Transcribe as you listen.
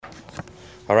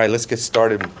All right, let's get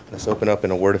started. Let's open up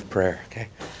in a word of prayer, okay?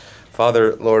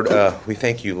 Father, Lord, we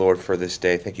thank you, Lord, for this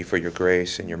day. Thank you for your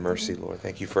grace and your mercy, Lord.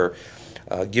 Thank you for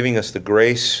giving us the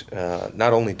grace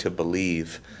not only to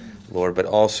believe, Lord, but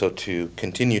also to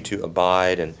continue to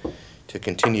abide and to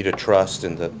continue to trust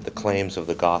in the claims of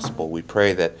the gospel. We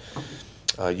pray that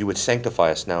you would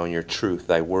sanctify us now in your truth.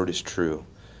 Thy word is true.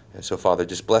 And so, Father,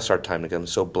 just bless our time together. I'm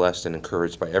so blessed and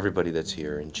encouraged by everybody that's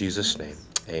here. In Jesus' name,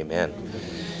 amen.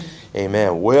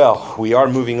 Amen. Well, we are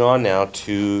moving on now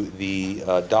to the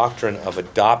doctrine of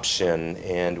adoption,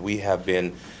 and we have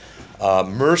been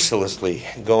mercilessly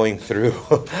going through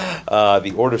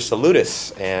the Ordo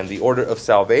Salutis, and the order of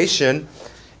salvation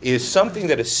is something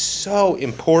that is so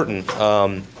important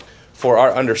for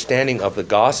our understanding of the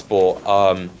gospel.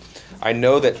 I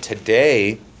know that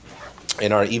today,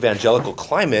 in our evangelical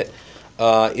climate,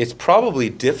 it's probably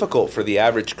difficult for the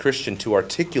average Christian to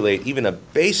articulate even a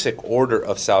basic order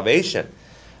of salvation.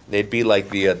 They'd be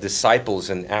like the disciples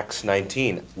in Acts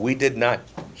 19. We did not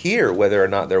hear whether or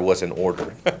not there was an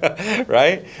order,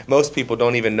 right? Most people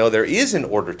don't even know there is an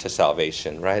order to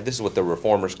salvation, right? This is what the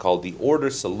Reformers called the Ordo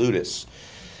Salutis.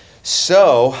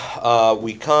 So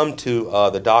we come to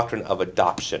the doctrine of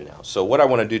adoption now. So what I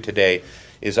want to do today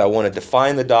is I want to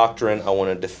define the doctrine. I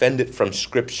want to defend it from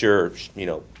Scripture,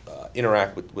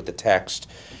 interact with the text,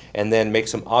 and then make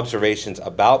some observations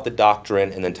about the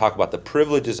doctrine, and then talk about the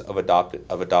privileges of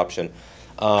adoption.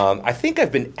 I think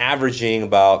I've been averaging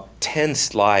about 10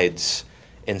 slides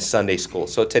in Sunday school.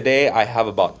 So today I have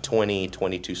about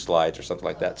 22 slides or something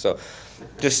like that. So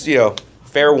just,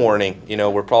 fair warning,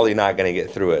 we're probably not going to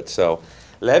get through it. So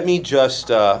let me just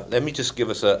give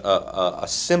us a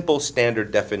simple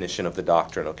standard definition of the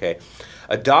doctrine, okay?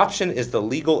 Adoption is the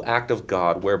legal act of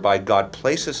God whereby God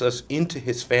places us into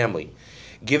his family,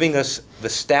 giving us the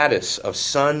status of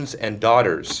sons and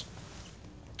daughters.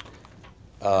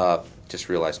 Just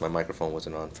realized my microphone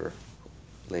wasn't on for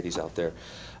ladies out there.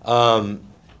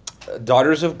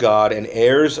 Daughters of God and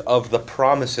heirs of the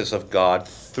promises of God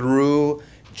through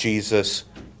Jesus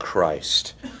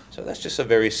Christ. So that's just a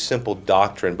very simple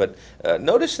doctrine. But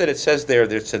notice that it says there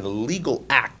that it's a legal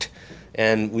act.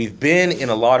 And we've been in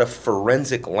a lot of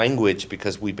forensic language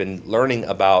because we've been learning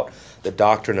about the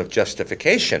doctrine of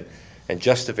justification. And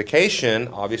justification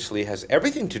obviously has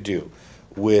everything to do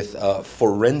with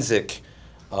forensic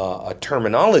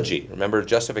terminology. Remember,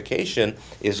 justification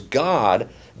is God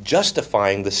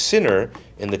justifying the sinner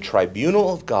in the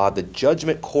tribunal of God, the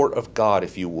judgment court of God,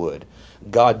 if you would.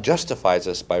 God justifies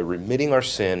us by remitting our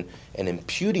sin and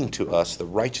imputing to us the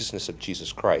righteousness of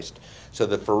Jesus Christ. So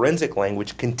the forensic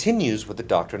language continues with the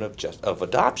doctrine of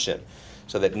adoption.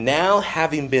 So that now,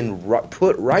 having been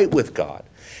put right with God,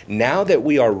 now that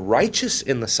we are righteous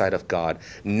in the sight of God,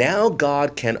 now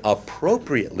God can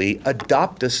appropriately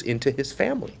adopt us into his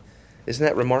family. Isn't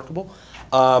that remarkable?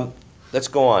 Let's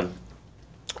go on.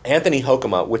 Anthony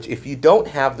Hoekema, which if you don't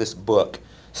have this book,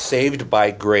 Saved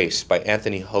by Grace by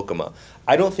Anthony Hoekema,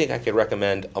 I don't think I could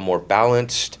recommend a more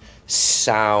balanced,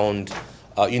 sound,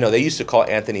 they used to call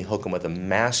Anthony Hoekema the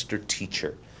master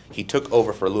teacher. He took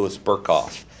over for Louis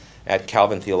Berkhoff at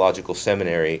Calvin Theological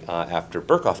Seminary after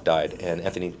Berkhoff died, and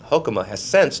Anthony Hoekema has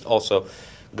since also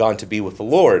gone to be with the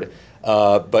Lord.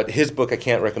 But his book I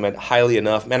can't recommend highly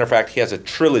enough. Matter of fact, he has a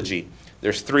trilogy.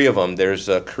 There's 3 of them. There's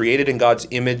Created in God's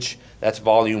Image, that's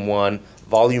Volume 1.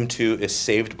 Volume 2 is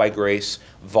Saved by Grace.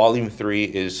 Volume 3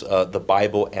 is the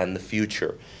Bible and the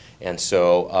Future. And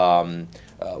so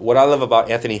what I love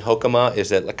about Anthony Hoekema is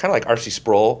that, kind of like R.C.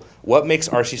 Sproul, what makes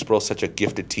R.C. Sproul such a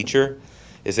gifted teacher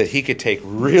is that he could take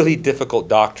really difficult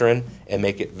doctrine and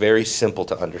make it very simple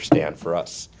to understand for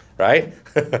us, right?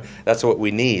 That's what we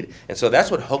need. And so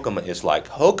that's what Hoekema is like.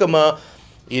 Hoekema,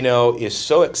 is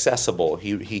so accessible.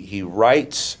 He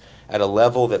writes at a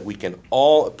level that we can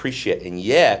all appreciate, and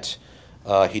yet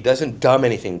he doesn't dumb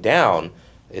anything down.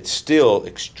 It's still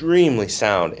extremely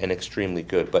sound and extremely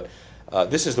good. But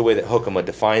this is the way that Hoekema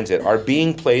defines it. Our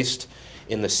being placed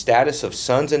in the status of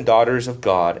sons and daughters of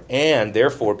God, and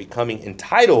therefore becoming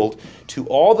entitled to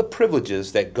all the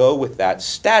privileges that go with that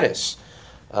status.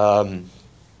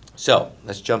 So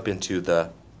let's jump into the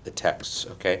texts,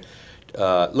 okay?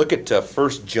 Look at 1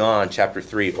 John chapter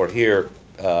 3, or here,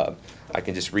 I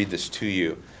can just read this to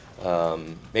you.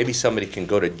 Maybe somebody can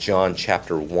go to John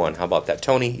chapter 1. How about that?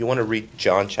 Tony, you want to read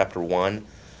John chapter 1,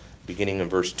 beginning in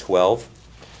verse 12?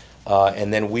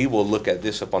 And then we will look at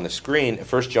this up on the screen.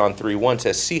 1 John 3:1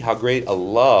 says, "See how great a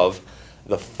love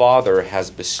the Father has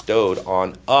bestowed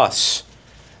on us,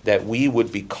 that we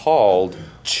would be called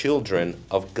children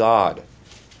of God.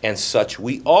 And such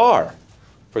we are.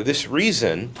 For this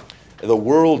reason, The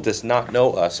world does not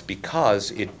know us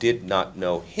because it did not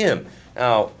know him.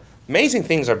 Now, amazing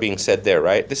things are being said there,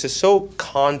 right? This is so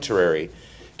contrary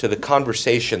to the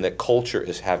conversation that culture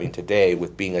is having today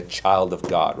with being a child of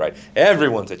God, right?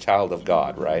 Everyone's a child of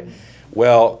God, right?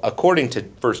 Well, according to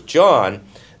 1 John,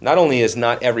 not only is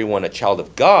not everyone a child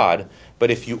of God,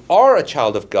 but if you are a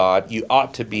child of God, you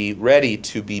ought to be ready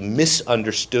to be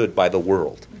misunderstood by the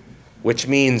world, which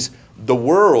means the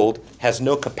world has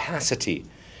no capacity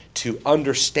to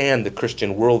understand the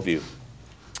Christian worldview.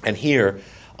 And here,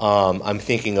 I'm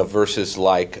thinking of verses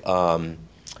like 1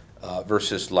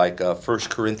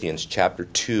 Corinthians chapter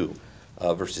 2,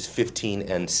 verses 15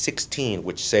 and 16,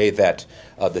 which say that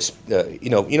you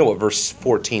know what verse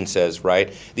 14 says,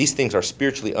 right? These things are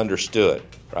spiritually understood,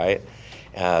 right?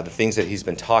 The things that he's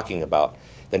been talking about.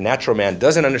 The natural man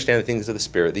doesn't understand the things of the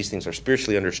Spirit. These things are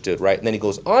spiritually understood, right? And then he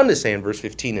goes on to say in verse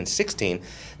 15 and 16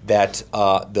 that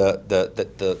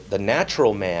the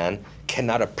natural man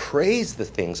cannot appraise the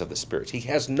things of the Spirit. He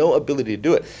has no ability to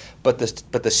do it. But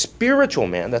the spiritual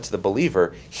man, that's the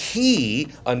believer, he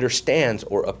understands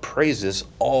or appraises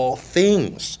all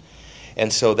things.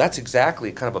 And so that's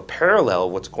exactly kind of a parallel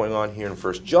of what's going on here in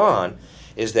 1 John,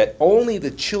 is that only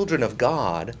the children of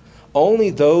God, only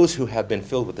those who have been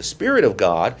filled with the Spirit of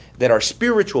God, that are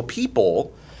spiritual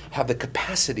people, have the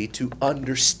capacity to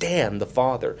understand the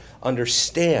Father,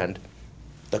 understand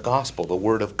the gospel, the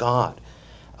Word of God.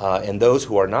 And those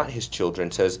who are not his children,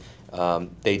 says,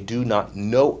 they do not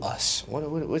know us. What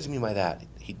does he mean by that?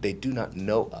 They do not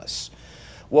know us.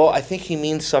 Well, I think he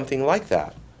means something like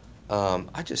that.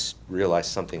 I just realized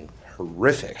something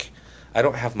horrific. I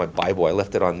don't have my Bible. I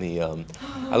left it on the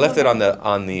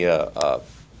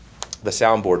the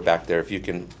soundboard back there. If you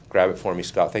can grab it for me,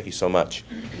 Scott. Thank you so much.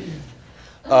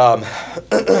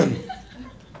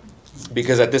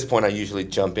 Because at this point I usually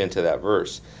jump into that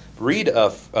verse. Read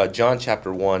John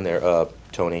chapter 1 there,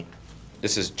 Tony.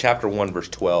 This is chapter 1, verse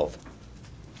 12.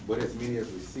 But as many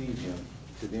as receive him,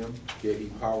 to them gave he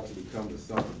power to become the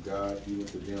sons of God, even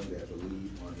to them that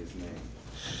believe on his name.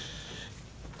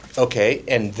 Okay,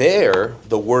 and there,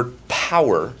 the word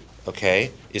power,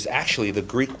 okay, is actually, the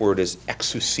Greek word is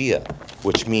exousia,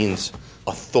 which means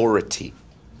authority,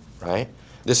 right?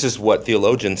 This is what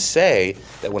theologians say,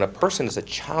 that when a person is a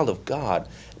child of God,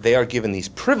 they are given these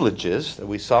privileges that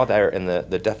we saw there in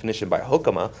the definition by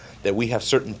Hokema, that we have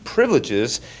certain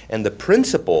privileges, and the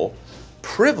principal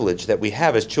privilege that we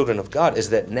have as children of God is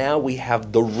that now we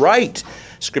have the right,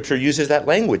 Scripture uses that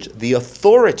language, the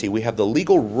authority, we have the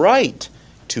legal right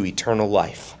to eternal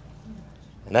life.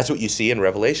 And that's what you see in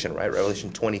Revelation, right?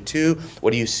 Revelation 22,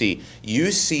 what do you see?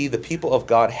 You see the people of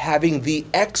God having the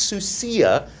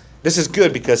exousia. This is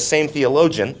good because same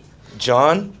theologian,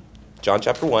 John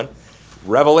chapter 1,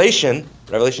 Revelation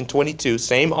 22,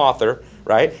 same author,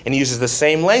 right? And he uses the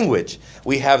same language.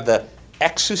 We have the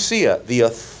exousia, the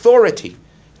authority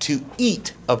to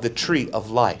eat of the tree of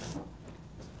life.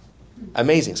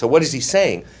 Amazing. So what is he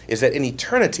saying? Is that in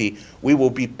eternity, we will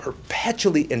be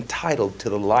perpetually entitled to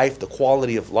the life, the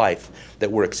quality of life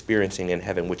that we're experiencing in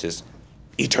heaven, which is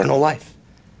eternal life,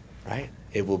 right?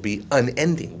 It will be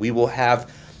unending. We will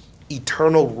have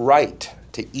eternal right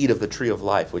to eat of the tree of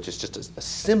life, which is just a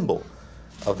symbol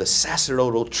of the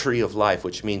sacerdotal tree of life,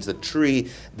 which means the tree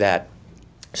that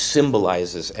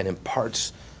symbolizes and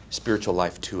imparts spiritual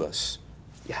life to us.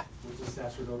 Yeah. What does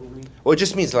sacerdotal mean? Well, it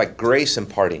just means like grace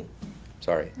imparting.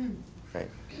 Sorry. Right.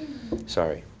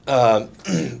 Sorry.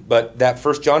 But that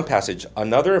 1 John passage,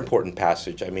 another important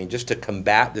passage, I mean, just to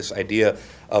combat this idea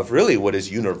of really what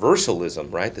is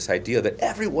universalism, right? This idea that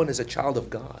everyone is a child of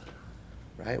God,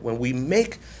 right? When we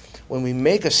make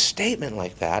a statement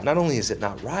like that, not only is it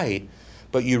not right,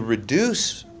 but you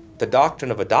reduce the doctrine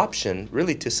of adoption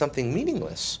really to something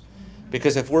meaningless.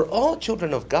 Because if we're all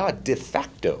children of God de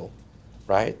facto,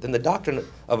 right, then the doctrine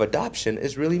of adoption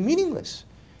is really meaningless.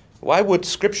 Why would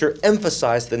Scripture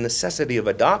emphasize the necessity of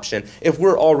adoption if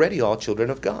we're already all children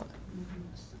of God?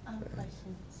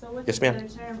 Question. So what's Yes, the ma'am. better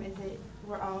term? Is it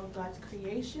we're all God's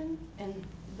creation and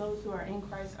those who are in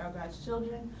Christ are God's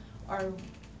children? Or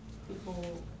people,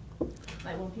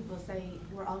 like when people say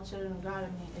we're all children of God, I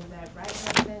mean, is that right in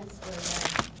that sense? Or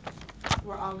that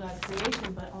we're all God's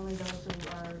creation, but only those who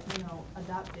are,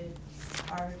 adopted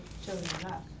are children of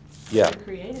God? Yeah. You're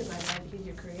created by God, He's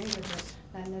your creator, but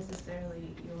not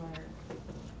necessarily your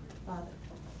father.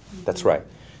 That's right.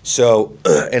 So,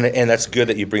 and that's good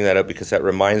that you bring that up because that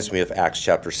reminds me of Acts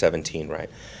chapter 17, right?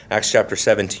 Acts chapter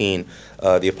 17,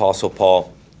 the Apostle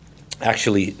Paul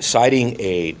actually citing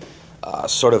a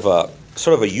sort of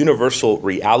a universal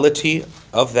reality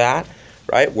of that,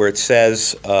 right? Where it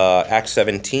says, Acts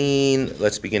 17,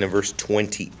 let's begin in verse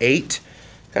 28,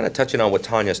 kind of touching on what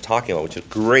Tanya's talking about, which is a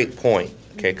great point,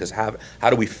 okay? Because how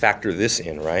do we factor this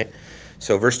in, right?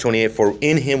 So verse 28, for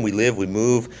in him we live, we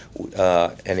move,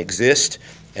 and exist,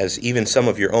 as even some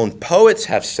of your own poets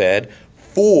have said,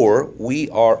 for we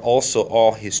are also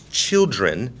all his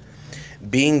children.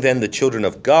 Being then the children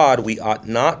of God, we ought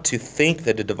not to think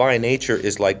that the divine nature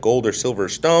is like gold or silver or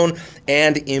stone,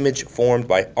 and image formed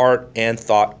by art and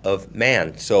thought of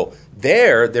man. So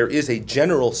there is a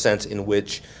general sense in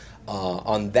which,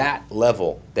 on that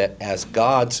level, that as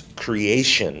God's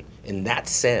creation, in that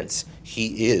sense,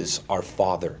 he is our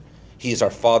Father. He is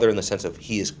our Father in the sense of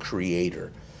he is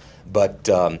creator. But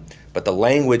the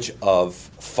language of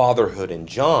fatherhood in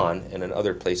John and in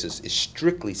other places is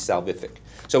strictly salvific.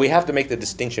 So we have to make the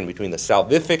distinction between the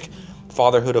salvific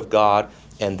fatherhood of God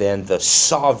and then the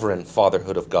sovereign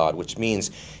fatherhood of God, which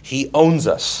means he owns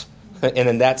us. And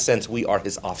in that sense, we are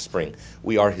his offspring.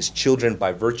 We are his children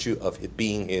by virtue of it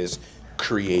being his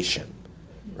creation,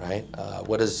 right?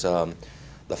 What is the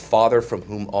Father from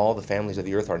whom all the families of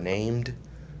the earth are named,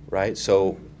 right?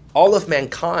 So all of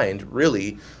mankind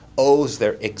really owes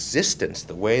their existence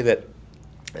the way that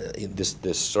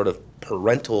this sort of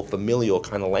parental, familial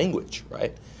kind of language,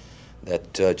 right?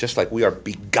 That just like we are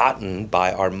begotten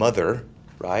by our mother,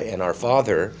 right, and our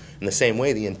father, in the same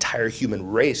way, the entire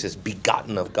human race is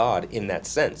begotten of God in that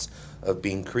sense of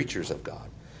being creatures of God.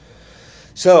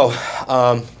 So,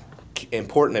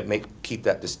 important to keep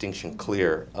that distinction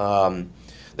clear.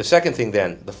 The second thing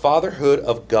then, the fatherhood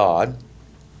of God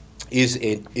is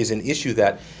an issue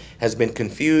that has been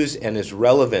confused and is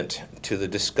relevant to the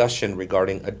discussion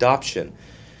regarding adoption.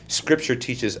 Scripture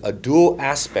teaches a dual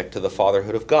aspect to the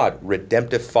fatherhood of God: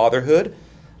 redemptive fatherhood,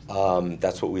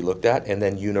 that's what we looked at, and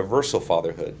then universal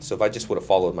fatherhood. So if I just would have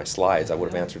followed my slides, I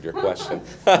would have answered your question.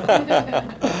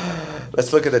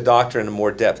 Let's look at the doctrine in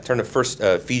more depth. Turn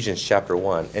to Ephesians chapter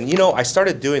 1. And I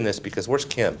started doing this because where's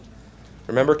Kim?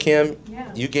 Remember Kim?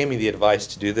 Yeah. You gave me the advice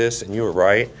to do this, and you were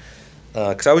right.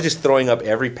 Because I was just throwing up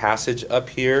every passage up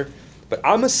here. But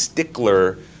I'm a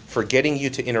stickler for getting you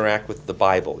to interact with the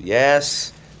Bible.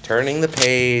 Yes, turning the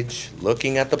page,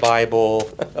 looking at the Bible,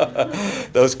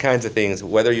 those kinds of things,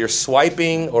 whether you're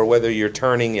swiping or whether you're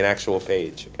turning an actual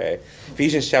page, okay?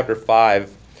 Ephesians chapter 1,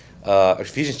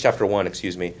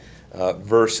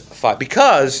 verse 5.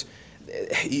 Because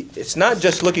it's not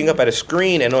just looking up at a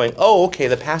screen and knowing, oh, okay,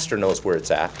 the pastor knows where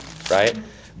it's at, right?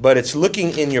 But it's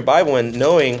looking in your Bible and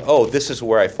knowing, oh, this is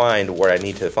where I find where I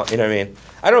need to find. You know what I mean?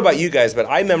 I don't know about you guys, but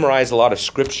I memorize a lot of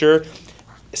scripture.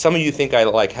 Some of you think I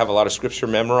have a lot of scripture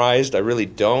memorized. I really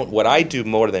don't. What I do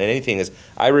more than anything is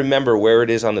I remember where it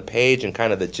is on the page and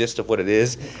kind of the gist of what it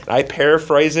is. And I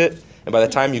paraphrase it. And by the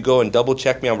time you go and double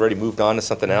check me, I'm already moved on to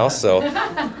something else. So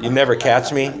you never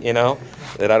catch me,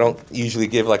 that I don't usually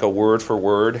give like a word for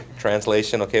word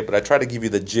translation. Okay, but I try to give you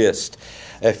the gist.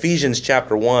 Ephesians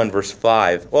chapter 1, verse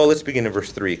 5. Well, let's begin in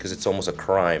verse 3 because it's almost a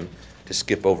crime to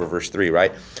skip over verse 3,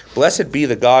 right? Blessed be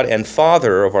the God and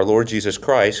Father of our Lord Jesus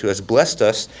Christ, who has blessed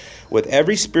us with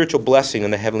every spiritual blessing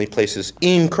in the heavenly places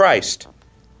in Christ,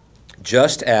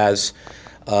 just as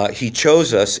he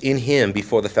chose us in him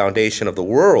before the foundation of the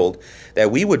world,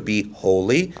 that we would be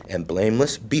holy and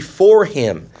blameless before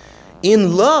him.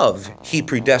 In love, he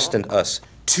predestined us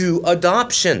to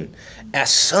adoption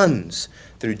as sons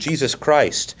through Jesus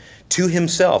Christ to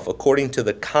himself, according to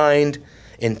the kind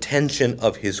intention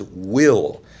of his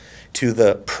will, to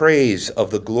the praise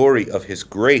of the glory of his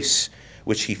grace,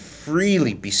 which he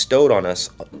freely bestowed on us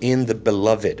in the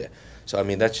beloved. So,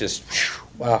 that's just,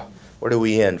 wow, where do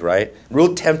we end, right?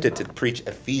 Real tempted to preach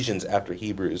Ephesians after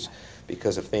Hebrews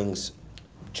because of things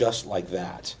just like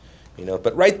that.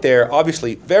 But right there,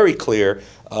 obviously, very clear,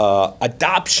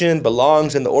 adoption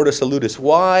belongs in the Ordo Salutis.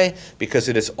 Why? Because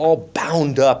it is all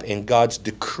bound up in God's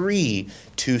decree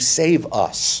to save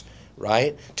us,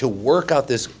 right? To work out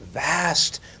this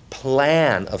vast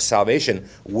plan of salvation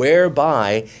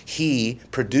whereby he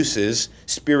produces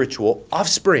spiritual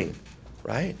offspring,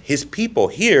 right? His people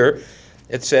here,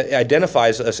 it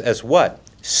identifies us as what?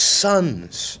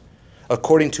 Sons.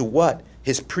 According to what?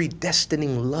 His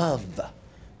predestining love.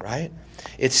 Right?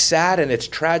 It's sad and it's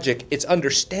tragic. It's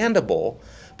understandable,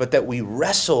 but that we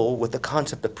wrestle with the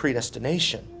concept of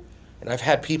predestination. And I've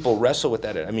had people wrestle with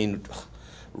that.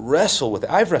 Wrestle with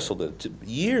it. I've wrestled with it.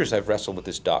 Years I've wrestled with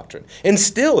this doctrine. And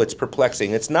still it's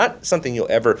perplexing. It's not something you'll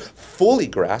ever fully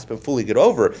grasp and fully get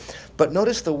over. But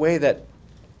notice the way that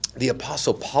the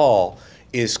Apostle Paul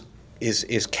is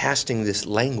casting this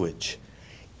language.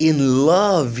 In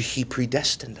love, he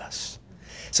predestined us.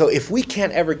 So if we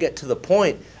can't ever get to the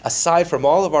point, aside from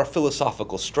all of our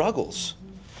philosophical struggles,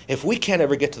 if we can't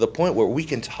ever get to the point where we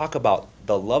can talk about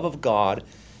the love of God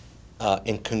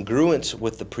in congruence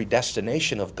with the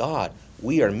predestination of God,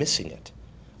 we are missing it.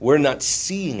 We're not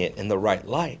seeing it in the right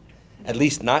light, at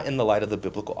least not in the light of the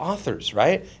biblical authors,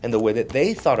 right? And the way that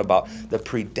they thought about the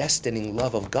predestining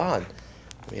love of God.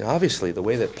 I mean, obviously, the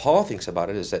way that Paul thinks about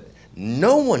it is that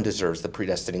no one deserves the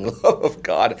predestining love of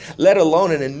God, let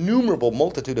alone an innumerable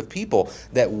multitude of people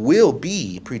that will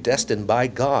be predestined by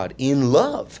God in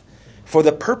love for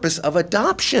the purpose of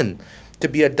adoption, to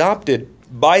be adopted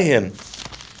by him.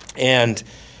 And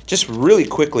just really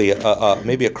quickly,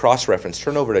 maybe a cross-reference.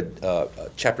 Turn over to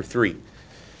chapter 3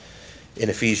 in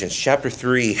Ephesians. Chapter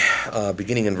 3,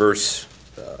 beginning in verse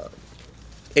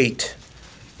 8,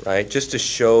 right? Just to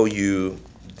show you,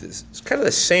 it's kind of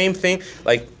the same thing.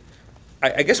 Like,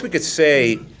 I guess we could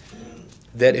say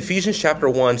that Ephesians chapter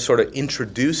 1 sort of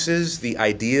introduces the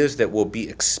ideas that will be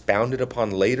expounded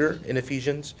upon later in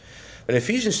Ephesians. But in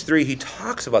Ephesians 3, he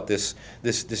talks about this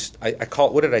I call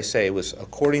it, what did I say? It was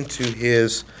according to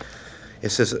his,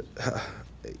 it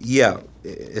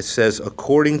says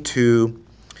according to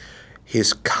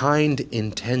his kind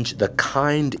intention, the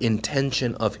kind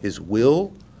intention of his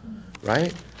will,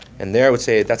 right? And there I would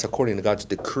say that's according to God's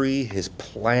decree, his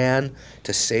plan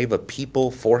to save a people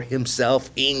for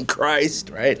himself in Christ,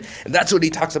 right? And that's what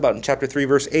he talks about in chapter 3,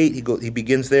 verse 8. He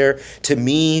begins there, to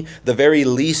me, the very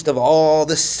least of all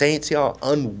the saints. See how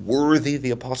unworthy the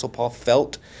Apostle Paul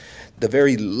felt? The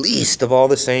very least of all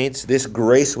the saints, this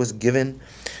grace was given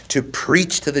to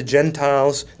preach to the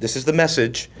Gentiles, this is the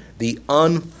message, the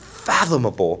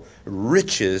unfathomable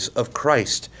riches of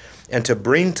Christ, and to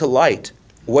bring to light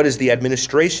what is the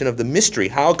administration of the mystery,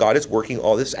 how God is working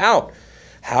all this out,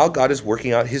 how God is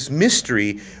working out his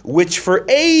mystery, which for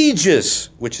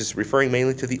ages, which is referring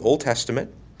mainly to the Old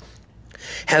Testament,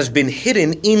 has been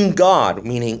hidden in God,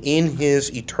 meaning in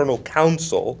his eternal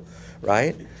counsel,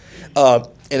 right? And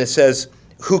it says,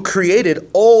 who created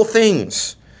all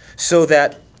things, so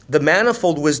that the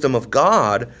manifold wisdom of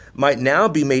God might now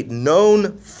be made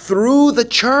known through the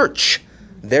church.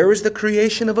 There is the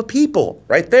creation of a people,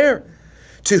 right there.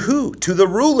 To who? To the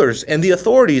rulers and the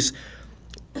authorities.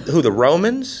 Who? The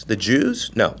Romans? The Jews?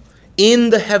 No.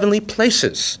 In the heavenly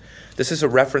places. This is a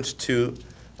reference to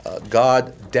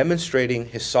God demonstrating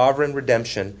his sovereign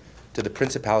redemption to the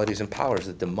principalities and powers,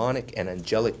 the demonic and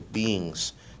angelic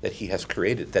beings that he has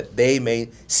created, that they may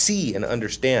see and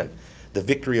understand the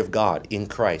victory of God in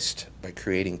Christ by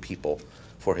creating people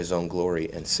for his own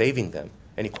glory and saving them.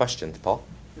 Any questions, Paul?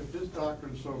 If this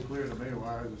doctrine is so clear to me,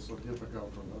 why is it so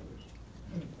difficult for others?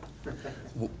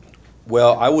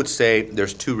 Well, I would say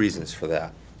there's two reasons for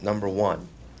that. Number one,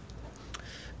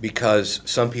 because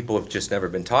some people have just never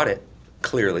been taught it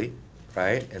clearly,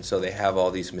 right? And so they have all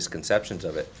these misconceptions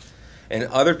of it. And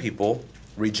other people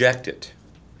reject it.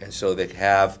 And so they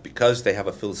have, because they have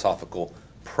a philosophical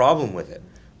problem with it,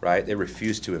 right? They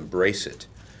refuse to embrace it.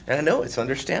 And I know it's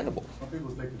understandable. Some people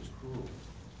think it's cruel.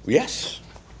 Yes.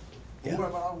 Yeah. What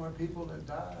about all my people that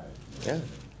died? Yeah.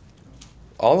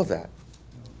 All of that.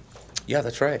 Yeah,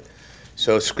 that's right.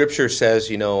 So Scripture says,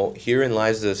 herein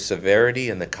lies the severity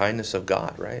and the kindness of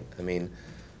God, right? I mean,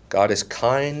 God is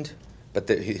kind, but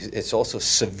it's also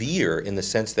severe in the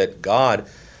sense that God,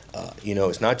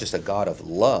 is not just a God of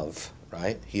love,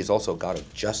 right? He is also a God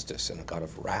of justice and a God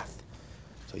of wrath.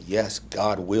 So yes,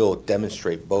 God will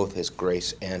demonstrate both his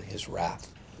grace and his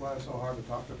wrath. Why it's so hard to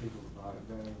talk to people about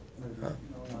it. Maybe,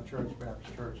 in our church,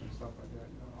 Baptist church and stuff like that.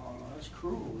 Oh, no, that's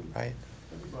cruel. Right.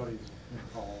 Everybody's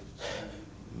called.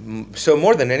 So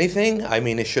more than anything, I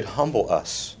mean, it should humble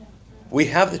us. We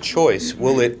have the choice.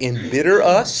 Will it embitter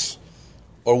us,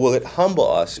 or will it humble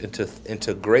us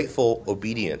into grateful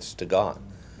obedience to God?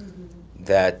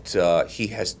 That he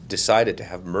has decided to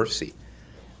have mercy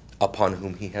upon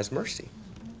whom he has mercy.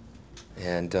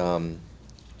 And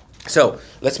so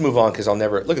let's move on, because I'll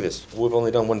never, look at this. We've only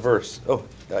done one verse. Oh,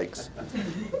 yikes.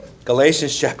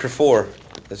 Galatians chapter 4.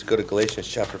 Let's go to Galatians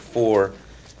chapter 4,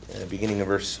 beginning of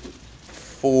verse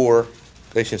 4.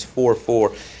 Galatians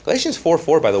 4:4. Galatians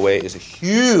 4:4, by the way, is a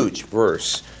huge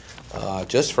verse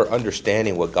just for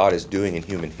understanding what God is doing in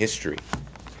human history.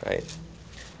 Right? It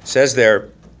says there,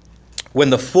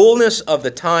 when the fullness of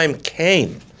the time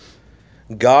came,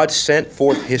 God sent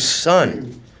forth his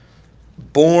Son,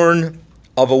 born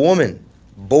of a woman,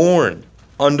 born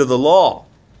under the law,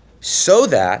 so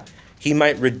that he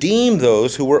might redeem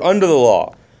those who were under the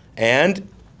law, and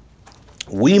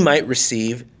we might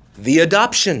receive the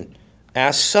adoption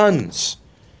as sons.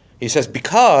 He says,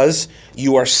 because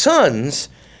you are sons,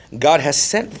 God has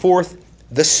sent forth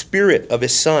the Spirit of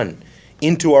his Son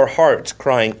into our hearts,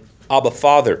 crying, Abba,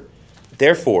 Father.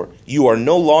 Therefore, you are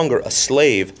no longer a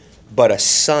slave, but a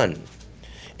son.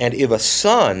 And if a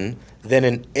son, then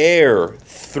an heir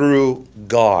through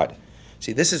God.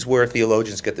 See, this is where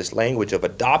theologians get this language of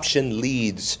adoption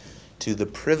leads to the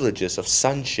privileges of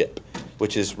sonship,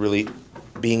 which is really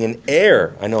being an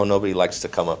heir. I know nobody likes to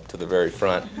come up to the very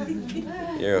front.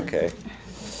 You're okay.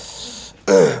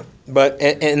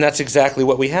 And that's exactly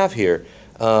what we have here.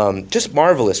 Just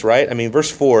marvelous, right? I mean,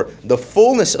 verse 4, the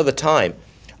fullness of the time,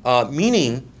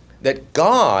 meaning that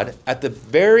God, at the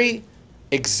very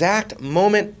exact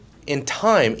moment in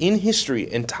time, in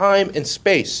history, in time and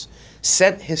space,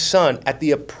 sent his son at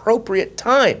the appropriate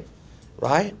time,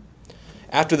 right?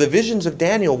 After the visions of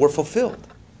Daniel were fulfilled.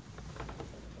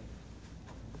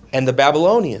 And the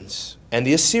Babylonians and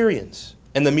the Assyrians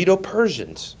and the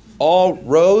Medo-Persians all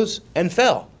rose and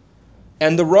fell.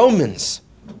 And the Romans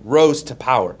rose to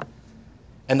power.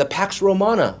 And the Pax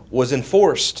Romana was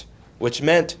enforced, which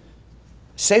meant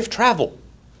safe travel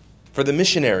for the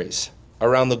missionaries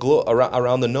around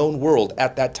the known world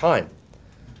at that time.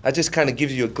 That just kind of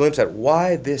gives you a glimpse at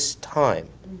why this time,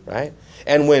 right?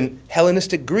 And when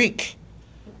Hellenistic Greek,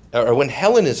 or when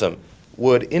Hellenism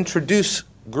would introduce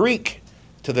Greek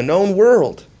to the known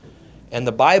world, and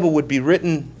the Bible would be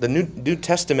written, the New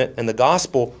Testament and the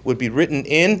Gospel would be written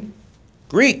in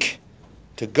Greek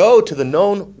to go to the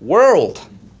known world,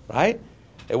 right?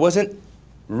 It wasn't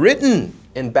written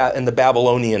in the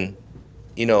Babylonian,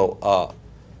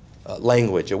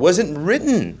 language. It wasn't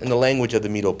written in the language of the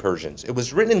Medo-Persians. It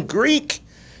was written in Greek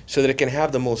so that it can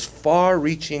have the most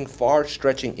far-reaching,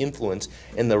 far-stretching influence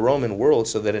in the Roman world,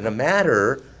 so that in a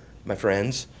matter, my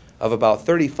friends, of about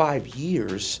 35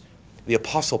 years, the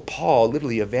Apostle Paul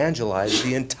literally evangelized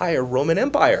the entire Roman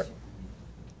Empire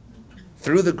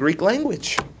through the Greek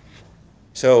language.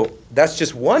 So that's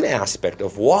just one aspect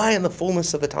of why in the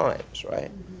fullness of the times,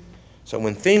 right? So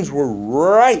when things were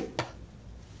ripe,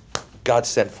 God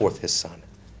sent forth his son.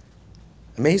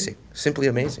 Amazing, simply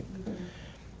amazing.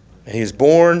 And he is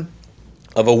born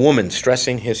of a woman,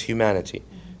 stressing his humanity.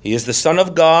 He is the Son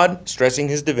of God, stressing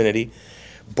his divinity.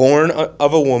 Born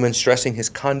of a woman, stressing his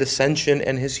condescension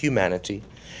and his humanity.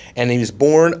 And he was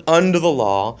born under the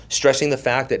law, stressing the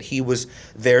fact that he was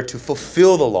there to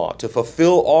fulfill the law, to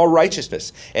fulfill all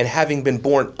righteousness. And having been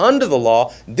born under the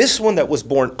law, this one that was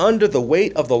born under the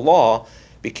weight of the law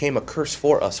became a curse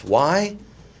for us. Why?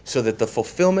 So that the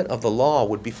fulfillment of the law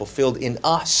would be fulfilled in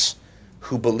us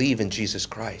who believe in Jesus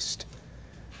Christ.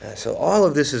 So all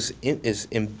of this is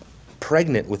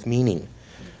pregnant with meaning.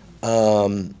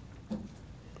 So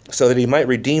that he might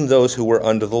redeem those who were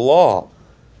under the law,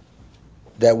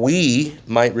 that we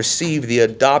might receive the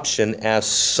adoption as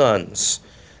sons.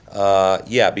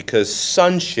 Because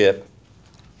sonship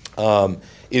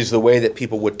is the way that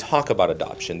people would talk about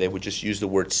adoption. They would just use the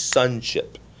word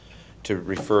sonship to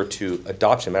refer to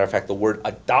adoption. Matter of fact, the word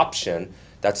adoption,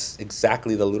 that's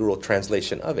exactly the literal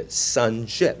translation of it,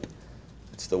 sonship.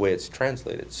 It's the way it's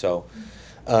translated. So,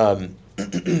 so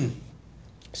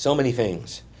many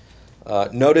things.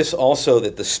 Notice also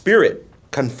that the Spirit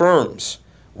confirms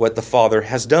what the Father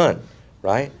has done,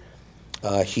 right?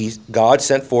 God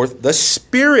sent forth the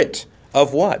Spirit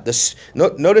of what?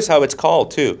 Notice how it's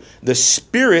called too. The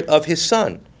Spirit of his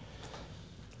Son.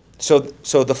 So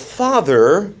the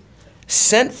Father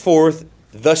sent forth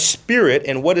the Spirit,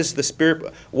 and what is the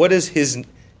Spirit? What is his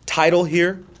title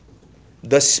here?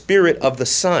 The Spirit of the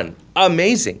Son.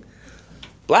 Amazing.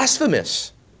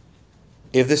 Blasphemous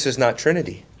if this is not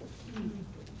Trinity.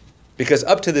 Because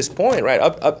up to this point, right,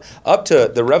 up to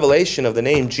the revelation of the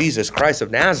name Jesus Christ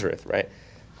of Nazareth, right,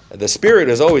 the Spirit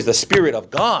is always the Spirit of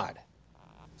God,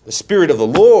 the Spirit of the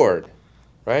Lord,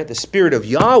 right, the Spirit of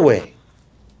Yahweh.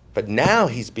 But now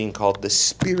he's being called the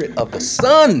Spirit of the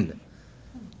Son.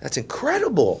 That's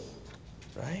incredible,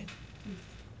 right?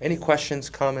 Any questions,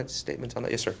 comments, statements on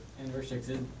that? Yes, sir. In verse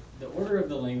 6, the order of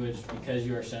the language, because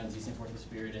you are sons, he sent forth the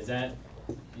Spirit, is that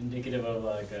indicative of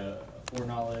like a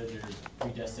foreknowledge or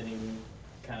predestining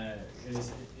kind of?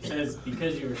 It says,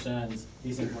 because you are sons,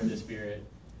 he sent forth the Spirit.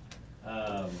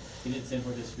 He didn't send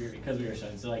forth the Spirit because we are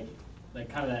sons. So like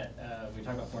kind of that, we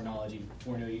talk about foreknowledge, he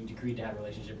foreknew, he decreed to have a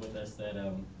relationship with us, that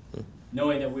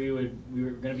knowing that we were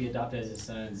going to be adopted as his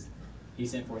sons, he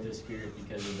sent forth his Spirit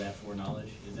because of that foreknowledge.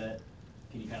 Is that,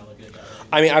 can you kind of look at it that way?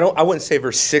 I mean, I wouldn't say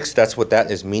verse 6, that's what that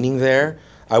is meaning there.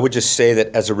 I would just say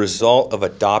that as a result of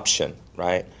adoption,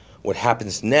 right, what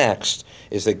happens next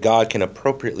is that God can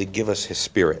appropriately give us his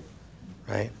Spirit,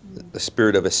 right, the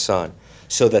Spirit of his Son.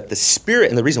 So that the Spirit,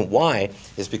 and the reason why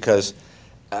is because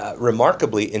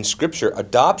remarkably in Scripture,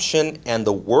 adoption and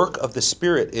the work of the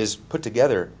Spirit is put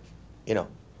together,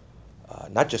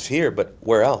 Not just here, but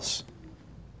where else?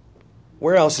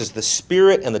 Where else is the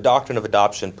Spirit and the doctrine of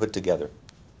adoption put together?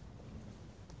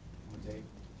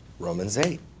 Romans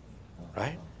 8,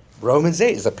 right? Romans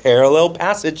 8 is a parallel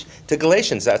passage to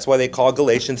Galatians. That's why they call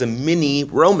Galatians a mini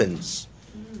Romans,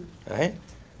 right?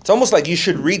 It's almost like you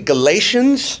should read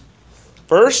Galatians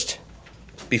first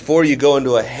before you go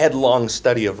into a headlong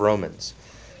study of Romans.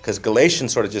 Because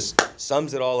Galatians sort of just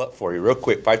sums it all up for you real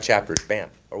quick. 5 chapters,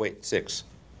 bam. Or wait, 6.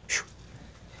 Whew.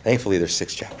 Thankfully, there's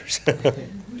 6 chapters.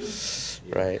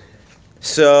 Right?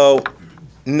 So,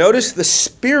 notice the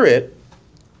Spirit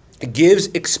gives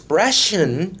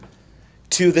expression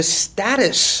to the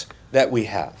status that we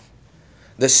have.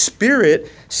 The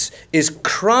Spirit is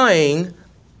crying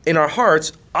in our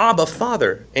hearts, Abba,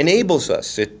 Father, enables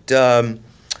us.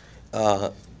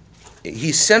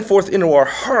 He sent forth into our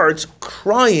hearts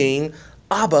crying,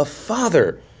 Abba,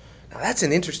 Father. Now that's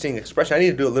an interesting expression. I need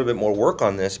to do a little bit more work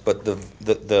on this, but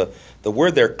the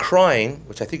word there, crying,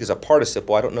 which I think is a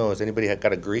participle. I don't know, has anybody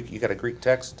got a Greek? You got a Greek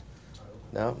text?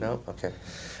 No? Okay.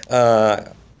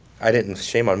 I didn't,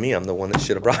 shame on me, I'm the one that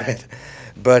should have brought it.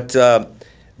 But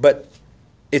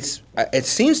it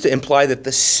seems to imply that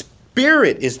the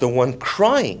Spirit is the one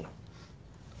crying,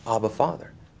 Abba,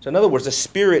 Father. So in other words, the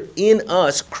Spirit in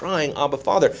us crying, Abba,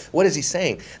 Father. What is he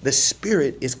saying? The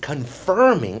Spirit is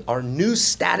confirming our new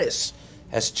status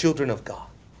as children of God.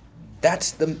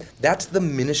 That's the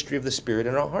ministry of the Spirit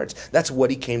in our hearts. That's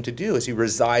what he came to do as he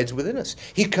resides within us.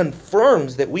 He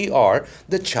confirms that we are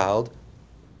the child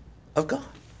of God.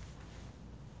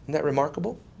 Isn't that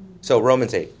remarkable? So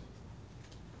Romans 8.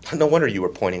 No wonder you were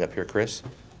pointing up here, Chris.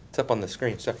 It's up on the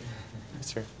screen. Sorry. Yes,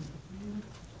 sir.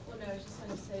 Well, no, I was just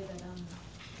going to say that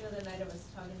the other night I was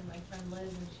talking to my friend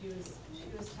Liz, and she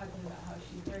was talking about how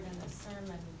she heard in a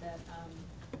sermon that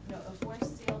if we're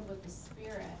sealed with the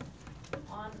Spirit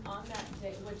on that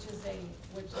day, which is a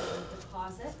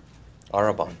deposit,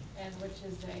 Arabon. and which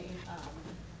is a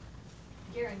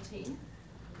guarantee.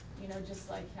 Just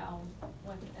like how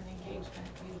with an engagement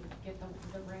you get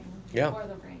the ring before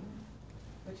the ring,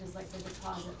 which is like the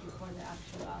deposit before the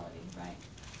actuality, right?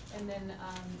 And then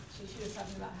she was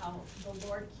talking about how the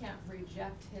Lord can't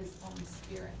reject his own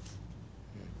Spirit.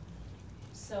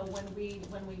 So when we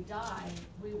die,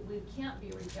 we can't be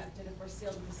rejected if we're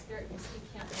sealed with the Spirit, because he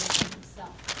can't deny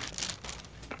himself.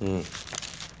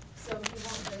 So he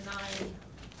won't deny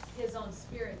his own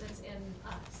Spirit that's in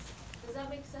us. Does that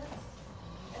make sense?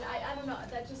 And I don't know,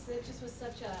 it just was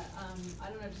such a,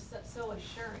 just so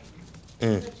assuring.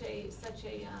 Such a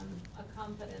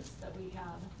confidence that we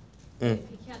have. If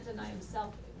he can't deny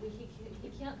himself, he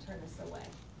can't turn us away.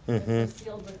 If we're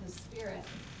sealed with his Spirit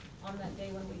on that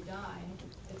day when we die,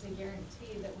 it's a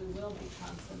guarantee that we will be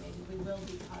consummated, we will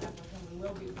be caught up with him, we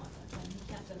will be one with him.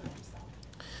 He can't deny himself.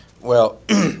 Well,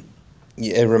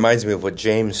 it reminds me of what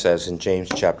James says in James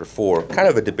chapter 4, kind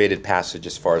of a debated passage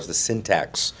as far as the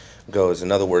syntax goes.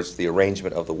 In other words, the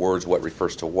arrangement of the words, what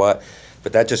refers to what.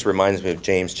 But that just reminds me of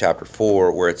James chapter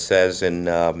 4, where it says in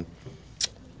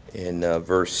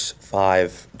verse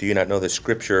 5, do you not know the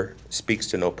Scripture speaks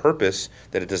to no purpose,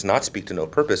 that it does not speak to no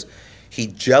purpose? He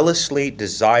jealously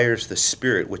desires the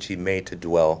Spirit which he made to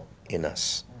dwell in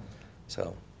us.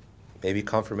 So maybe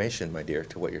confirmation, my dear,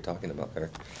 to what you're talking about there.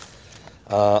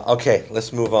 Okay,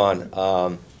 let's move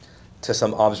on to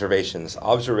some observations.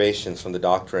 Observations from the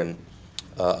doctrine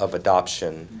of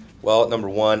adoption. Well, number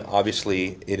one,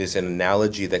 obviously, it is an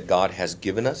analogy that God has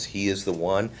given us. He is the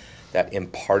one that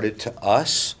imparted to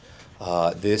us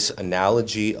this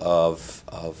analogy of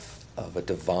a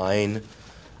divine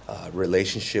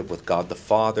relationship with God the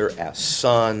Father as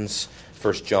sons.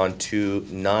 1 John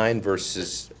 2:9,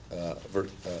 verses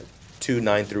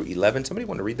 2:9 through 11. Somebody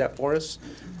want to read that for us?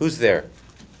 Who's there?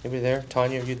 Anybody there?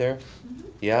 Tanya, are you there?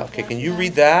 Yeah. Okay. Can you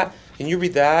read that? Can you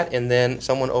read that? And then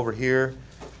someone over here.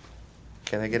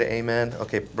 Can I get an amen?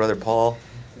 Okay, Brother Paul.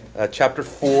 Chapter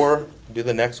 4, do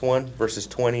the next one, verses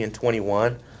 20 and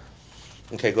 21.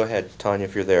 Okay, go ahead, Tanya,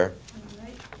 if you're there.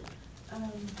 All right.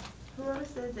 Whoever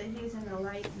says that he's in the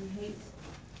light and hates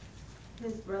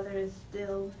his brother is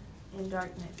still in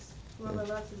darkness. Whoever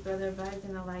loves his brother abides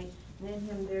in the light, and in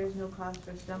him there is no cause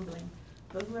for stumbling.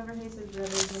 But whoever hates his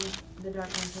brother is in the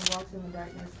darkness and walks in the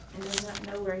darkness, and does not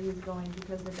know where he is going,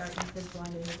 because the darkness has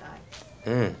blinded his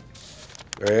eyes.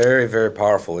 Very, very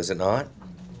powerful, is it not?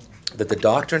 That the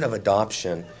doctrine of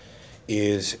adoption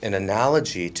is an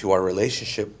analogy to our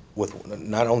relationship with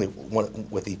not only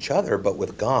with each other, but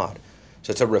with God.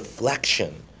 So it's a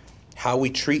reflection. How we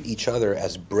treat each other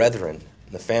as brethren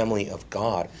in the family of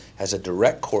God has a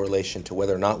direct correlation to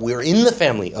whether or not we're in the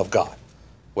family of God,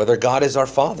 whether God is our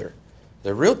Father.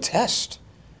 The real test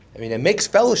I mean, it makes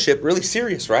fellowship really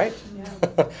serious, right?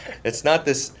 Yeah. It's not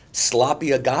this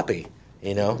sloppy agape,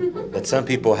 that some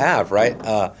people have, right?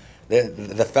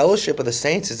 The fellowship of the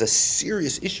saints is a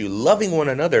serious issue. Loving one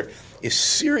another is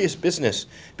serious business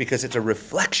because it's a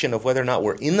reflection of whether or not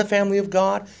we're in the family of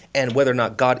God and whether or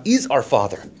not God is our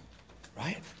Father,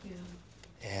 right?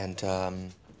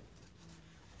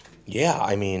 Yeah.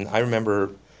 And I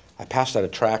remember I passed out a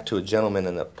tract to a gentleman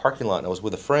in the parking lot, and I was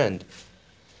with a friend.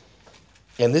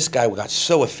 And this guy got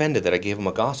so offended that I gave him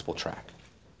a gospel tract.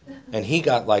 And he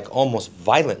got almost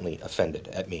violently offended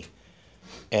at me.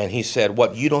 And he said,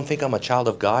 "What, you don't think I'm a child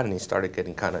of God?" And he started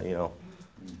getting kind of,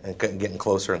 and getting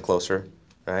closer and closer,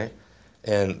 right?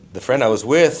 And the friend I was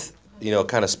with,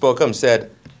 kind of spoke up and said,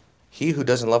 "He who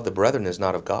doesn't love the brethren is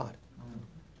not of God."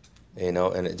 And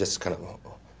it just kind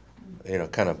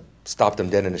of stopped him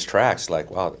dead in his tracks. Like,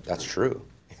 wow, that's true.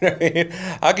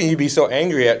 How can you be so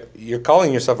angry you're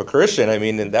calling yourself a Christian?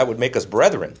 And that would make us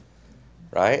brethren,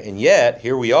 right? And yet,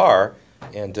 here we are,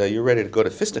 and you're ready to go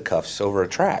to fisticuffs over a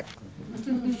tract.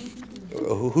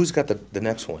 Who's got the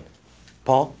next one?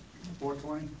 Paul?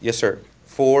 4:20? Yes, sir.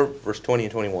 4, verse 20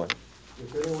 and 21.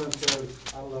 If anyone says,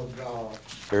 I love God,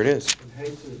 There it is. and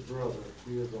hates his brother,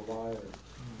 he is a liar.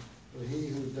 But he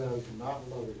who does not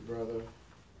love his brother,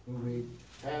 whom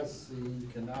he has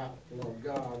seen, cannot love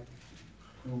God,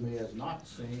 whom he has not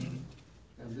seen.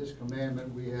 And this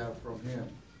commandment we have from him: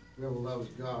 whoever loves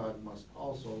God must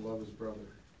also love his brother.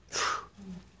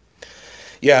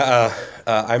 Yeah,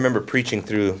 I remember preaching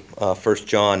through 1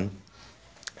 John,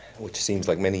 which seems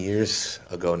like many years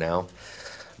ago now.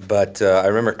 But I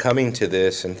remember coming to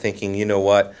this and thinking, you know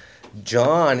what?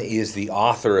 John is the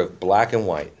author of black and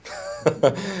white.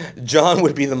 John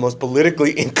would be the most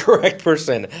politically incorrect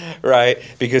person, right?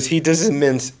 Because he doesn't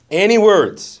mince any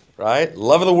words, right?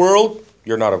 Love of the world,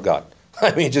 you're not of God.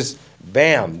 Just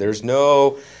bam.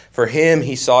 For him,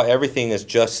 he saw everything as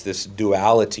just this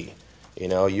duality.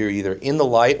 You're either in the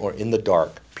light or in the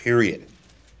dark, period.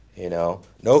 No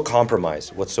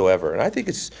compromise whatsoever. And I think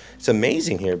it's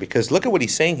amazing here, because look at what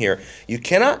he's saying here. You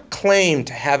cannot claim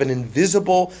to have an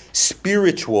invisible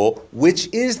spiritual,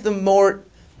 which is the more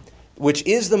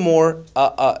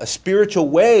a spiritual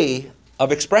way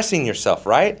of expressing yourself,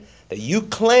 right? That you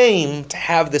claim to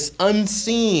have this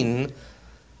unseen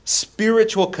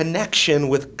spiritual connection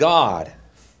with God,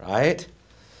 right?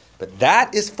 But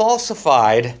that is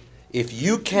falsified if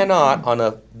you cannot, on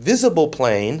a visible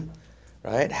plane,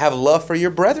 right, have love for your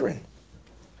brethren.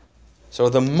 So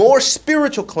the more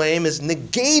spiritual claim is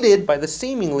negated by the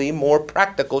seemingly more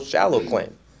practical, shallow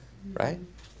claim, right?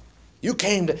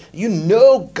 You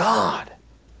know God,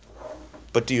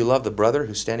 but do you love the brother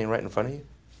who's standing right in front of you?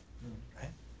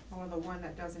 Right? Or the one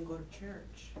that doesn't go to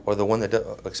church. Or the one that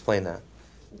explain that.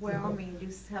 Well, you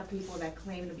have people that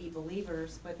claim to be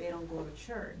believers, but they don't go to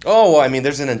church. Oh, well,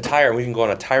 there's we can go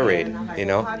on a tirade, And I'm like,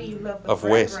 well, how do you love the of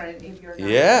ways. brethren if you're not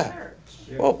Yeah. in church?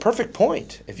 Well, perfect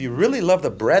point. If you really love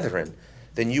the brethren,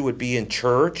 then you would be in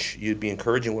church, you'd be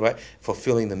encouraging,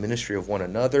 fulfilling the ministry of one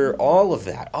another, all of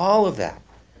that.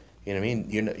 You know what I mean?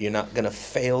 You're not going to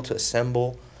fail to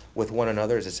assemble with one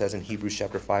another, as it says in Hebrews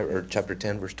chapter 5 or chapter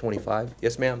 10, verse 25.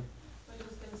 Yes, ma'am? I was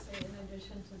just gonna say, in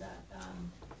addition to that,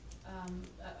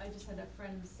 I just had a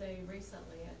friend say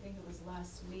recently, I think it was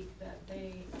last week, that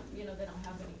they don't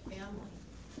have any family.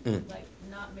 Like,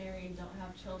 not married, don't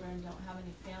have children, don't have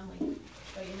any family.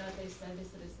 But you know what they said? They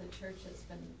said it's the church that's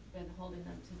been holding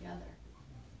them together.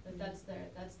 That that's their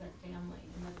family,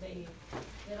 and that they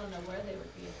don't know where they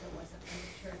would be if it wasn't for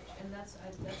the church. And that's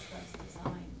God's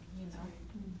design,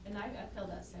 And I feel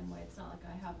that same way. It's not like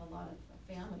I have a lot of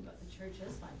family, but the church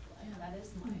is my place. That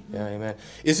is mine. Yeah, amen.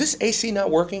 Is this AC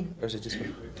not working, or is it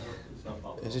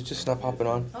just not popping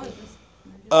on?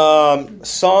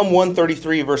 Psalm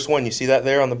 133, verse 1. You see that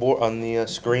there on the board, on the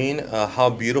screen? How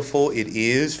beautiful it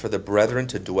is for the brethren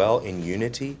to dwell in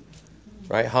unity.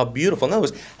 Right? How beautiful. In other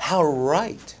words, how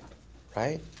right.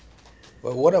 But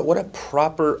what a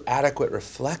proper, adequate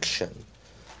reflection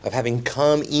of having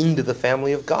come into the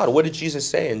family of God. What did Jesus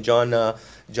say in John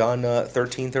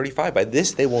 13:35? By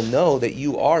this they will know that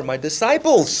you are my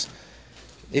disciples,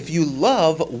 if you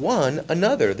love one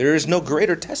another. There is no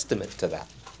greater testament to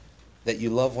that you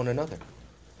love one another.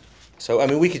 So,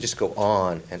 we could just go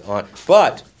on and on.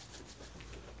 But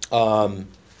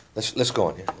let's go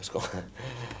on here. Let's go on.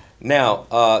 Now,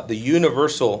 the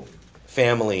universal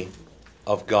family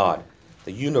of God.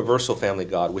 The universal family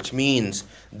of God, which means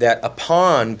that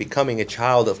upon becoming a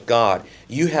child of God,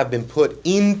 you have been put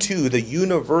into the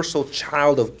universal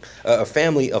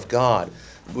family of God,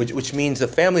 which means the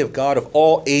family of God of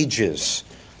all ages.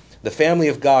 The family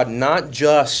of God, not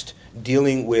just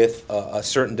dealing with a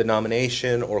certain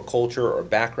denomination or culture or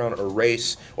background or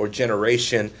race or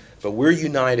generation, but we're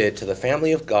united to the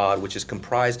family of God, which is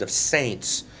comprised of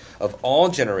saints of all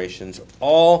generations, of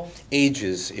all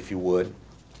ages, if you would,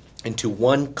 into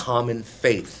one common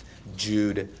faith.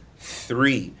 Jude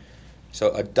 3.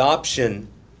 So adoption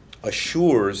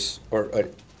assures,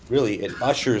 really it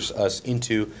ushers us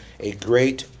into a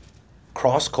great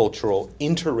cross-cultural,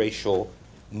 interracial,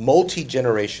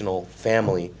 multi-generational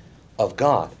family of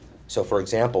God. So for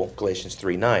example, Galatians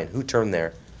 3:9. Who turned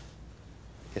there?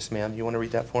 Yes, ma'am. You want to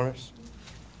read that for us?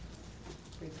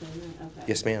 Okay.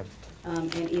 Yes, ma'am.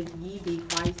 And if ye be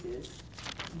Christ's,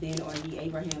 then are ye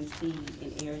Abraham's seed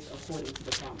and heirs according to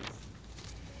the promise.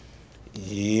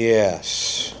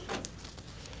 Yes.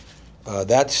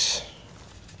 That's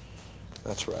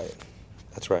right.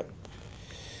 That's right.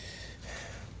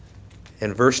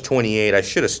 In verse 28, I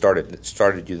should have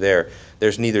started you there.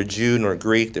 There's neither Jew nor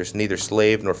Greek, there's neither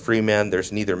slave nor free man,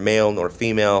 there's neither male nor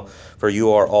female, for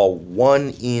you are all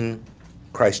one in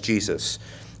Christ Jesus.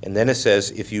 And then it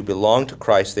says, if you belong to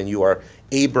Christ, then you are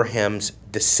Abraham's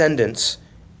descendants,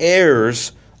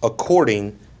 heirs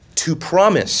according to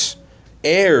promise.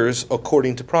 Heirs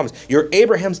according to promise. You're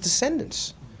Abraham's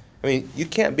descendants. I mean, you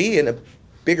can't be in a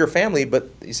bigger family, but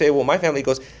you say, well, my family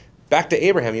goes back to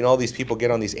Abraham. You know, all these people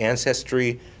get on these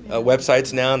ancestry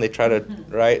websites now, and they try to,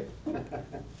 right,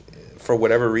 for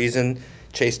whatever reason,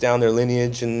 chase down their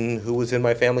lineage and who was in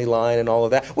my family line and all of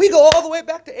that. We go all the way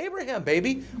back to Abraham,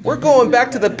 baby. We're going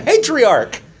back to the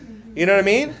patriarch. You know what I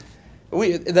mean?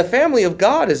 The family of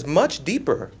God is much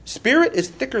deeper. Spirit is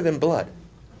thicker than blood.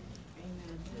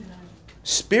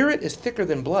 Spirit is thicker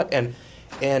than blood, and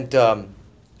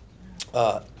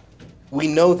we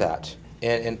know that.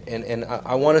 And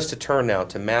I want us to turn now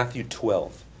to Matthew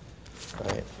 12,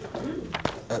 right?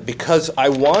 Because I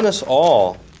want us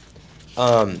all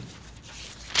to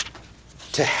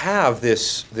have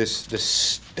this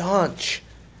staunch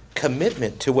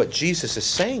commitment to what Jesus is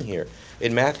saying here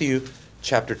in Matthew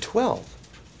chapter 12,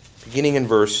 beginning in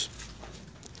verse.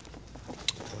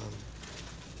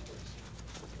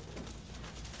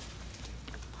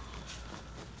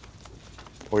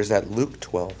 Or is that Luke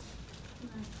 12?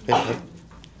 Wait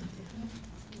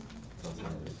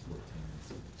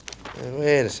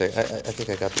a second. I think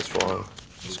I got this wrong.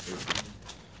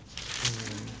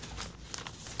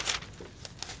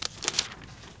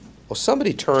 Well,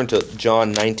 somebody turn to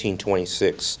John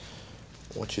 19:26.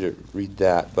 I want you to read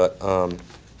that, but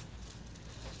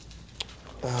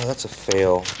that's a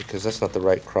fail because that's not the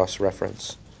right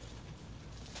cross-reference.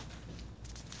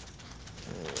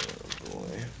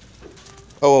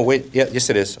 Oh, wait. Yeah, yes,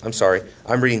 it is. I'm sorry.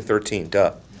 I'm reading 13.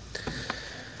 Duh.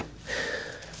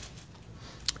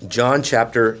 John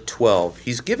chapter 12.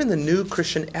 He's given the new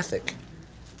Christian ethic.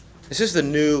 This is the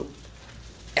new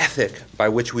ethic by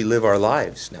which we live our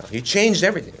lives now. He changed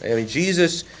everything. I mean,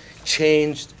 Jesus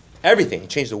changed everything. He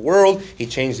changed the world. He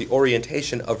changed the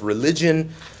orientation of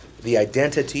religion. The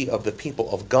identity of the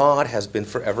people of God has been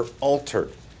forever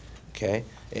altered. Okay?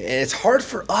 And it's hard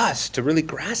for us to really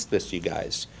grasp this, you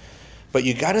guys. But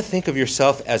you got to think of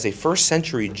yourself as a first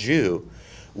century Jew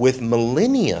with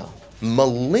millennia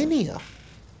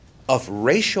of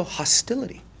racial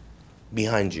hostility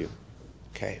behind you.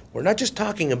 Okay, we're not just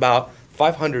talking about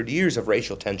 500 years of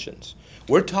racial tensions.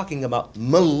 We're talking about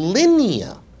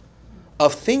millennia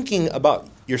of thinking about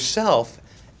yourself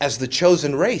as the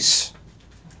chosen race,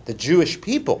 the Jewish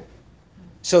people,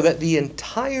 so that the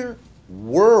entire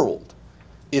world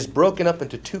is broken up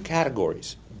into two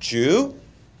categories, Jew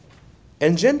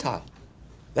and Gentile.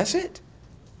 That's it,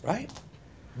 right?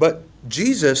 But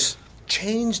Jesus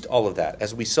changed all of that.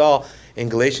 As we saw in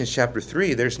Galatians chapter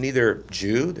 3, there's neither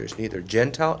Jew, there's neither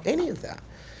Gentile, any of that.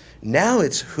 Now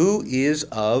it's who is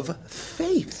of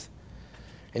faith.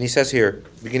 And he says here,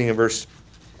 beginning in verse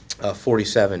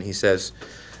 47, he says,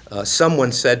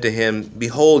 someone said to him,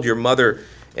 "Behold, your mother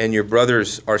and your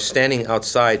brothers are standing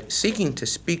outside seeking to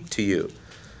speak to you."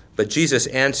 But Jesus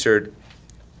answered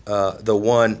the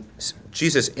one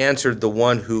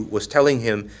who was telling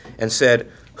him and said,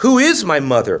 "Who is my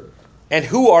mother and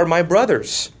who are my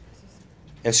brothers?"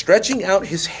 And stretching out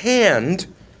his hand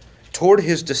toward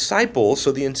his disciples,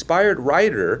 so the inspired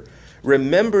writer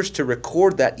remembers to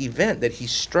record that event, that he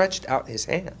stretched out his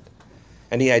hand.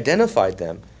 And he identified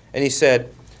them. And he said,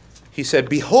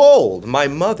 "Behold, my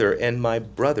mother and my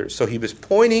brothers." So he was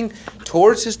pointing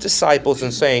towards his disciples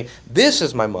and saying, "This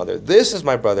is my mother, this is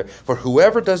my brother. For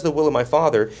whoever does the will of my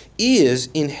Father who is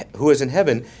in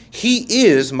heaven, he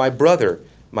is my brother,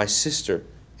 my sister,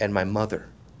 and my mother."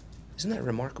 Isn't that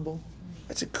remarkable?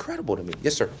 That's incredible to me.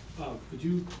 Yes, sir. Could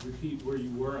you repeat where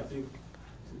you were? I think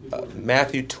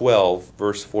Matthew 12,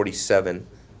 verse 47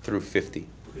 through 50.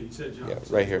 Okay, you said John. Yeah,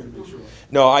 so right I here. just wanted to make sure.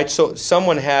 No, so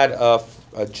someone had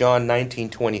John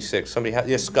 19:26. Somebody had,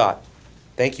 yes, Scott.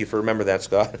 Thank you for remember that,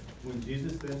 Scott. When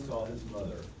Jesus then saw his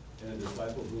mother and a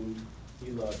disciple whom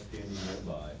he loved standing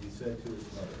nearby, he said to his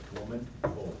mother, "Woman,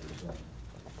 behold your son."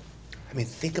 I mean,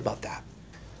 think about that.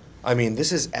 I mean,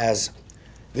 this is as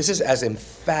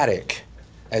emphatic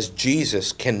as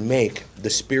Jesus can make the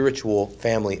spiritual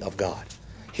family of God.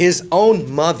 His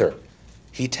own mother,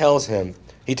 he tells her,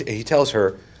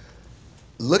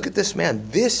 look at this man.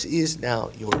 This is now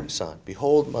your son.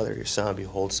 Behold, mother, your son.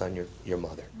 Behold, son, your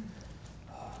mother.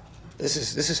 This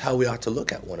is how we ought to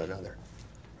look at one another,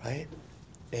 right?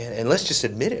 And let's just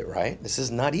admit it, right? This is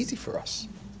not easy for us,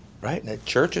 right? And the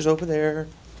church is over there.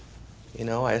 You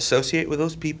know, I associate with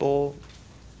those people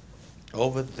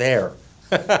over there.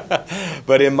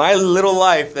 But in my little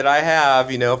life that I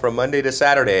have, you know, from Monday to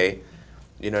Saturday,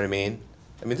 you know what I mean?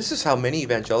 I mean, this is how many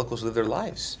evangelicals live their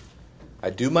lives. I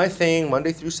do my thing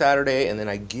Monday through Saturday, and then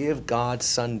I give God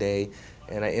Sunday,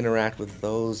 and I interact with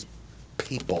those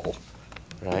people,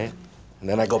 right? And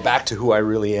then I go back to who I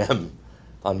really am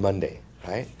on Monday,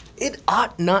 right? It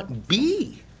ought not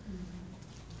be.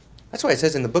 That's why it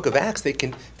says in the book of Acts,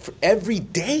 for every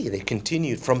day they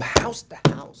continued from house to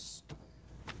house,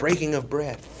 breaking of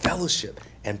bread, fellowship,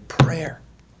 and prayer.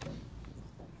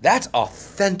 That's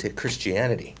authentic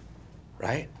Christianity,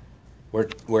 right?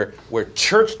 Where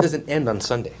church doesn't end on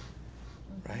Sunday,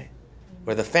 right?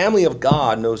 Where the family of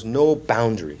God knows no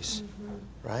boundaries,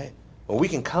 right? Where we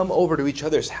can come over to each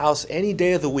other's house any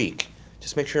day of the week.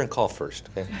 Just make sure and call first,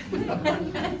 okay?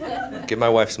 Give my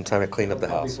wife some time to clean up the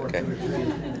house, okay?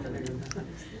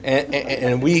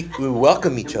 And we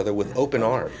welcome each other with open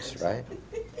arms, right?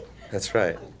 That's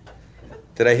right.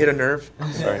 Did I hit a nerve?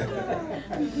 Sorry.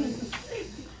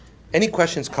 Any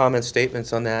questions, comments,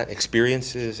 statements on that?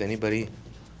 Experiences? Anybody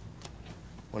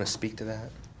want to speak to that?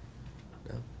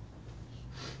 No?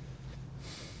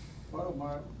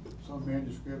 Well, some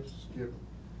manuscripts skip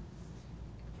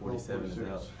 47 is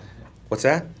out. What's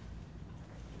that?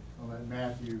 On that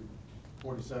Matthew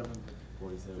 47,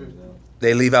 47 is out.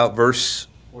 They leave out verse.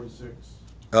 46.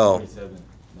 Oh, 47.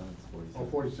 No, it's 47. Oh,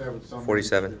 47. Some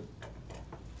 47. manuscripts.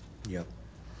 Yep.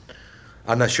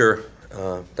 I'm not sure.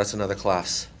 That's another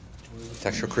class.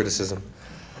 Textual criticism.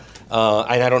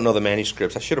 And I don't know the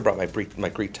manuscripts. I should have brought my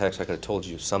Greek text. I could have told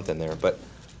you something there. But,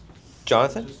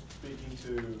 Jonathan? Just speaking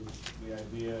to the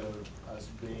idea of us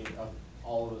being, of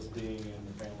all of us being in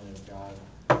the family of God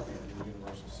in the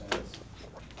universal sense.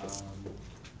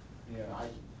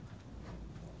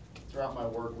 Throughout my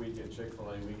work week at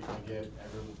Chick-fil-A, I get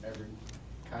every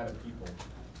kind of people.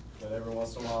 But every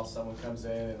once in a while, someone comes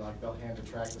in and like they'll hand a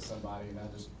tract to somebody, and I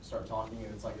just start talking,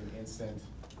 and it's like an instant,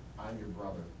 "I'm your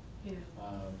brother,"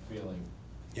 feeling.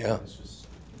 Yeah. It's just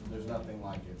there's nothing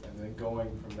like it. And then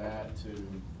going from that to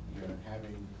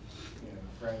having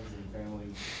friends and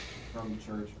family from the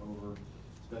church over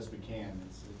as best we can,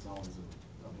 it's always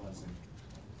a blessing.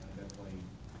 I definitely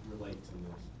relate to this.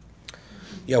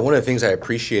 Yeah, one of the things I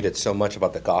appreciated so much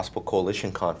about the Gospel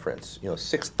Coalition Conference,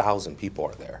 6,000 people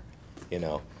are there,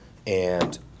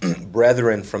 and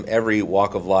brethren from every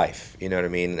walk of life, you know what I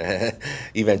mean?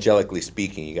 Evangelically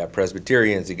speaking, you got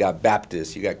Presbyterians, you got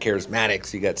Baptists, you got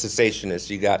Charismatics, you got Cessationists,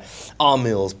 you got all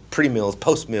mills, pre-mills,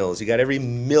 post-mills, you got every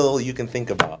mill you can think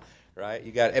about, right?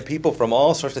 You got people from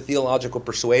all sorts of theological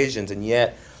persuasions, and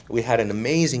yet we had an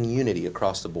amazing unity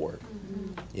across the board.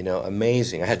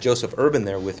 Amazing. I had Joseph Urban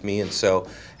there with me, and so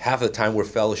half of the time we're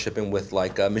fellowshipping with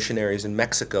missionaries in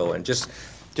Mexico, and just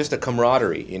a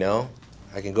camaraderie.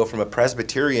 I can go from a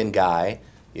Presbyterian guy,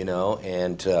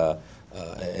 and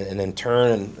then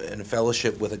turn and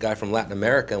fellowship with a guy from Latin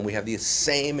America, and we have the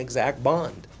same exact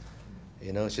bond.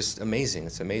 It's just amazing.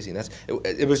 It's amazing.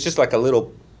 It was just like a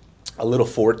little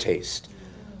foretaste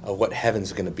of what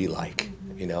heaven's going to be like.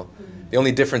 The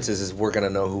only difference is we're going to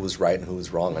know who was right and who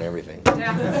was wrong on everything.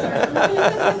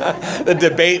 The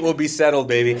debate will be settled,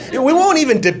 baby. We won't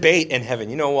even debate in heaven.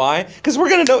 You know why? Because we're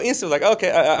going to know instantly, like,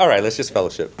 okay, all right, let's just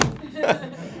fellowship.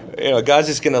 God's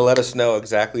just going to let us know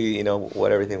exactly,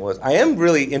 what everything was. I am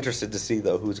really interested to see,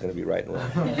 though, who's going to be right and wrong.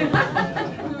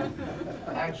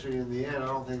 Actually, in the end, I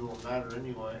don't think it will matter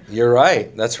anyway. You're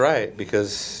right. That's right.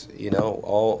 Because,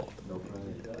 all... No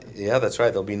pride. Yeah, that's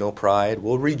right. There'll be no pride.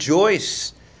 We'll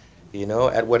rejoice,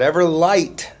 at whatever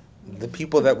light the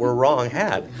people that were wrong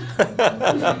had.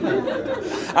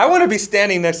 I want to be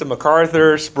standing next to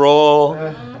MacArthur, Sproul,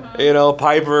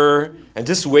 Piper, and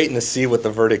just waiting to see what the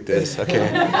verdict is.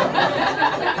 Okay.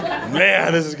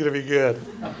 Man, this is going to be good.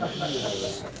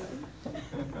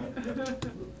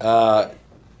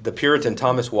 The Puritan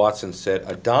Thomas Watson said,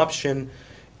 adoption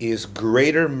is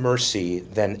greater mercy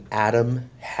than Adam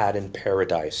had in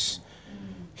paradise.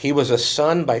 He was a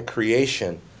son by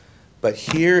creation, but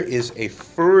here is a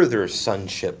further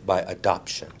sonship by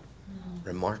adoption.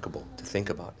 Remarkable to think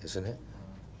about, isn't it?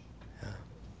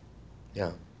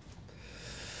 Yeah.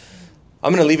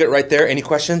 I'm going to leave it right there. Any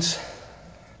questions?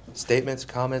 Statements,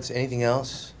 comments, anything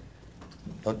else?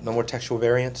 No more textual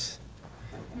variants?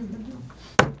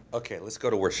 Okay, let's go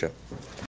to worship.